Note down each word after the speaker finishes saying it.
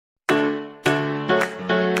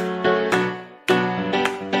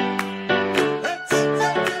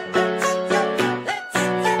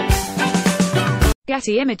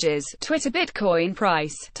Getty Images, Twitter. Bitcoin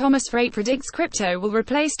price. Thomas Frey predicts crypto will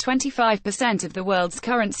replace 25% of the world's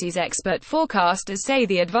currencies. Expert forecasters say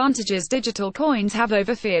the advantages digital coins have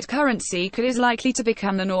over fiat currency is likely to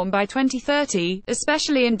become the norm by 2030,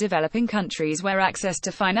 especially in developing countries where access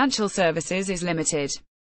to financial services is limited.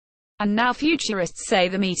 And now futurists say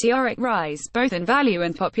the meteoric rise, both in value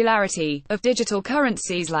and popularity, of digital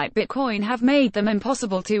currencies like Bitcoin have made them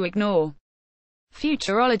impossible to ignore.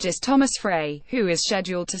 Futurologist Thomas Frey, who is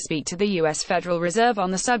scheduled to speak to the U.S. Federal Reserve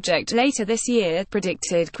on the subject later this year,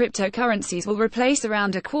 predicted cryptocurrencies will replace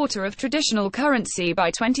around a quarter of traditional currency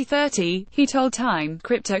by 2030. He told Time,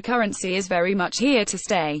 "Cryptocurrency is very much here to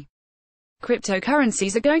stay.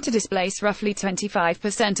 Cryptocurrencies are going to displace roughly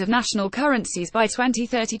 25% of national currencies by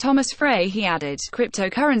 2030. Thomas Frey, he added,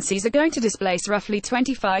 cryptocurrencies are going to displace roughly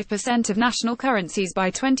 25% of national currencies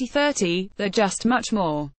by 2030, they're just much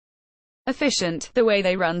more efficient, the way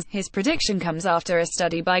they run. His prediction comes after a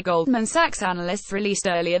study by Goldman Sachs analysts released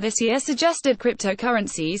earlier this year suggested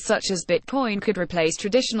cryptocurrencies such as Bitcoin could replace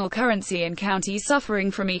traditional currency in counties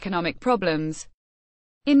suffering from economic problems.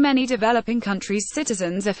 In many developing countries,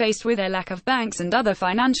 citizens are faced with a lack of banks and other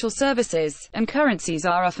financial services, and currencies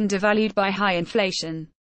are often devalued by high inflation.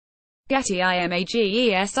 Getty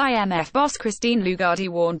Images IMF boss Christine Lagarde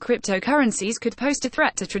warned cryptocurrencies could pose a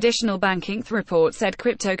threat to traditional banking. The report said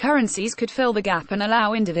cryptocurrencies could fill the gap and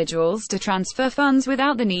allow individuals to transfer funds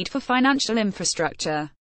without the need for financial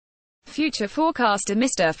infrastructure. Future forecaster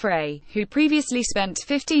Mr. Frey, who previously spent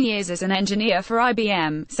 15 years as an engineer for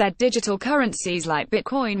IBM, said digital currencies like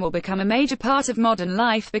Bitcoin will become a major part of modern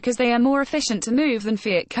life because they are more efficient to move than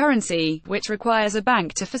fiat currency, which requires a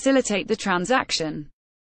bank to facilitate the transaction.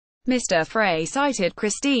 Mr. Frey cited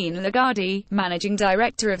Christine Lagarde, managing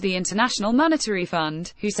director of the International Monetary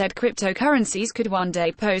Fund, who said cryptocurrencies could one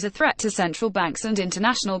day pose a threat to central banks and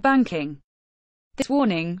international banking. This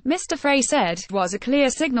warning, Mr. Frey said, was a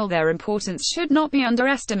clear signal their importance should not be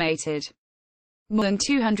underestimated. More than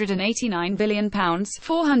 £289 billion,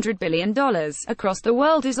 $400 billion, across the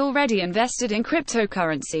world is already invested in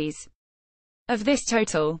cryptocurrencies. Of this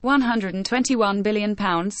total, £121 billion,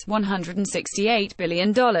 $168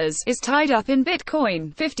 billion, is tied up in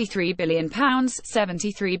Bitcoin, £53 billion,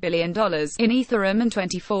 $73 billion, in Ethereum and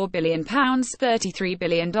 $24 billion, $33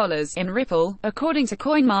 billion, in Ripple, according to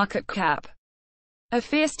CoinMarketCap. A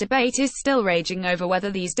fierce debate is still raging over whether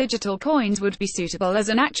these digital coins would be suitable as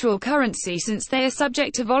an actual currency since they are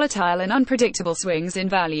subject to volatile and unpredictable swings in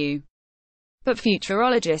value. But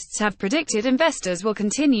futurologists have predicted investors will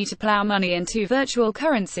continue to plow money into virtual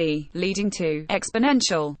currency, leading to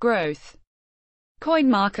exponential growth.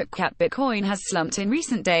 CoinMarketCap Bitcoin has slumped in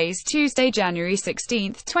recent days. Tuesday, January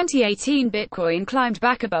 16, 2018, Bitcoin climbed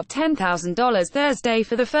back above $10,000 Thursday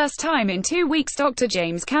for the first time in 2 weeks. Dr.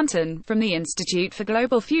 James Canton, from the Institute for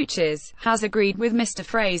Global Futures, has agreed with Mr.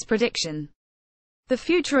 Frey's prediction. The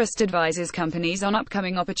futurist advises companies on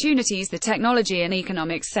upcoming opportunities the technology and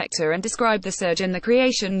economics sector and described the surge in the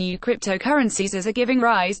creation of new cryptocurrencies as a giving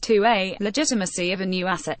rise to a legitimacy of a new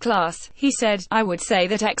asset class. He said, "I would say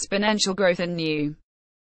that exponential growth and new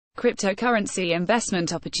cryptocurrency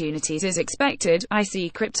investment opportunities is expected. I see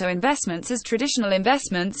crypto investments as traditional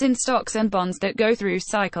investments in stocks and bonds that go through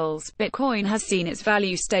cycles." Bitcoin has seen its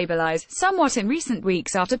value stabilize somewhat in recent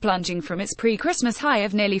weeks after plunging from its pre-Christmas high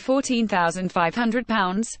of nearly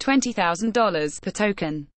 £14,500, $20,000 per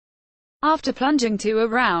token. After plunging to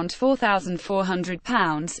around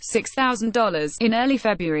 £4,400, $6,000, in early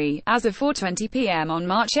February, as of 4:20 p.m. on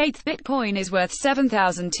March 8, Bitcoin is worth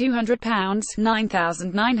 £7,200,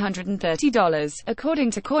 $9,930,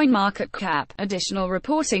 according to CoinMarketCap. Additional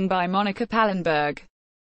reporting by Monica Pallenberg.